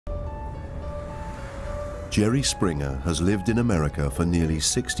Jerry Springer has lived in America for nearly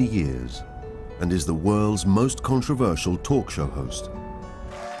 60 years and is the world's most controversial talk show host,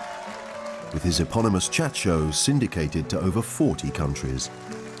 with his eponymous chat shows syndicated to over 40 countries.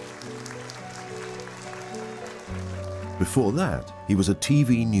 Before that, he was a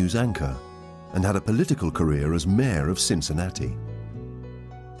TV news anchor and had a political career as mayor of Cincinnati.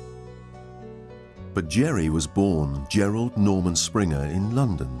 But Jerry was born Gerald Norman Springer in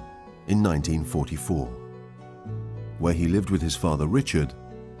London in 1944, where he lived with his father Richard,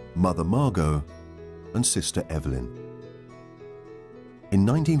 mother Margot, and sister Evelyn. In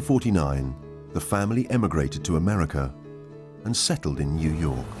 1949, the family emigrated to America and settled in New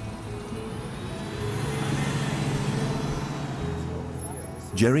York.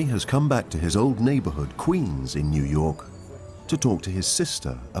 Jerry has come back to his old neighborhood, Queens, in New York, to talk to his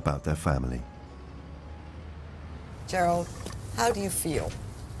sister about their family. Gerald, how do you feel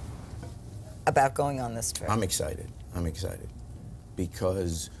about going on this trip? I'm excited. I'm excited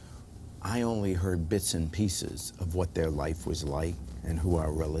because I only heard bits and pieces of what their life was like and who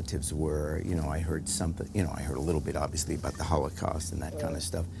our relatives were. You know, I heard something, you know, I heard a little bit, obviously, about the Holocaust and that kind of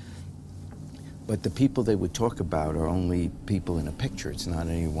stuff. But the people they would talk about are only people in a picture. It's not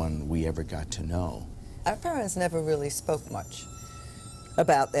anyone we ever got to know. Our parents never really spoke much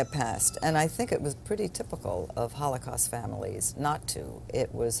about their past, and I think it was pretty typical of Holocaust families not to.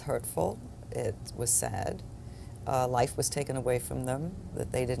 It was hurtful, it was sad, life was taken away from them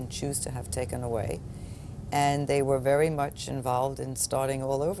that they didn't choose to have taken away, and they were very much involved in starting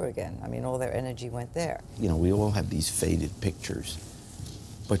all over again. I mean, all their energy went there. You know, we all have these faded pictures,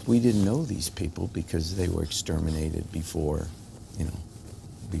 but we didn't know these people because they were exterminated before, you know,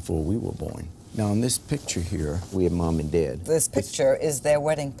 before we were born. Now, in this picture here, we have Mom and Dad. This picture is their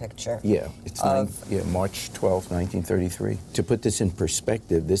wedding picture. Yeah, it's March 12, 1933. To put this in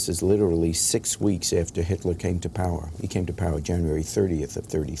perspective, this is literally 6 weeks after Hitler came to power. He came to power January 30th of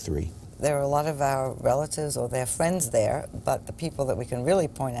 33. There are a lot of our relatives or their friends there, but the people that we can really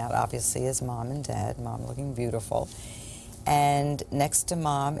point out, obviously, is Mom and Dad. Mom looking beautiful. And next to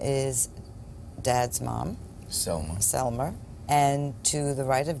Mom is Dad's mom. Selma. Selma. And to the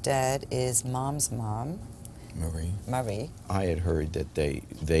right of Dad is Mom's mom. Marie. Marie. I had heard that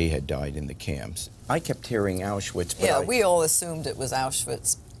they had died in the camps. I kept hearing Auschwitz, but yeah, we all assumed it was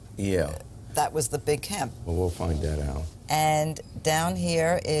Auschwitz. Yeah. That was the big camp. Well, we'll find that out. And down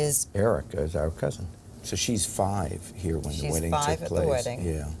here is... Erica is our cousin. So she's 5 here when the wedding took place. She's 5 at the wedding.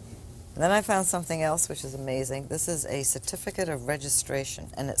 Yeah. And then I found something else which is amazing. This is a certificate of registration,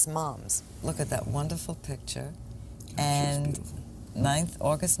 and it's Mom's. Look at that wonderful picture. And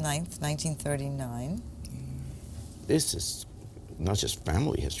August 9th, 1939. This is not just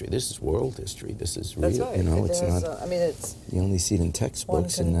family history. This is world history. This is real. That's right. You know, it's not. I mean, it's. You only see it in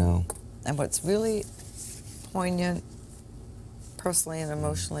textbooks, and now. And what's really poignant, personally and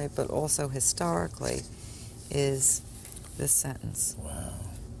emotionally, but also historically, is this sentence. Wow.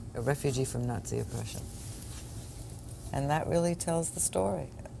 A refugee from Nazi oppression. And that really tells the story,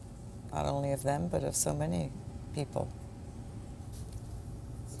 not only of them, but of so many people.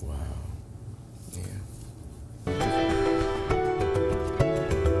 Wow. Yeah.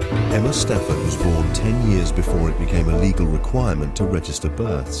 Emma Stafford was born 10 years before it became a legal requirement to register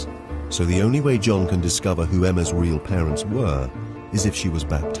births. So the only way John can discover who Emma's real parents were is if she was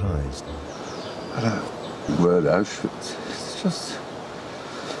baptized. The word Auschwitz, it's just,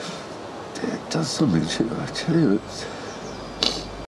 it does something to you, I tell you. It's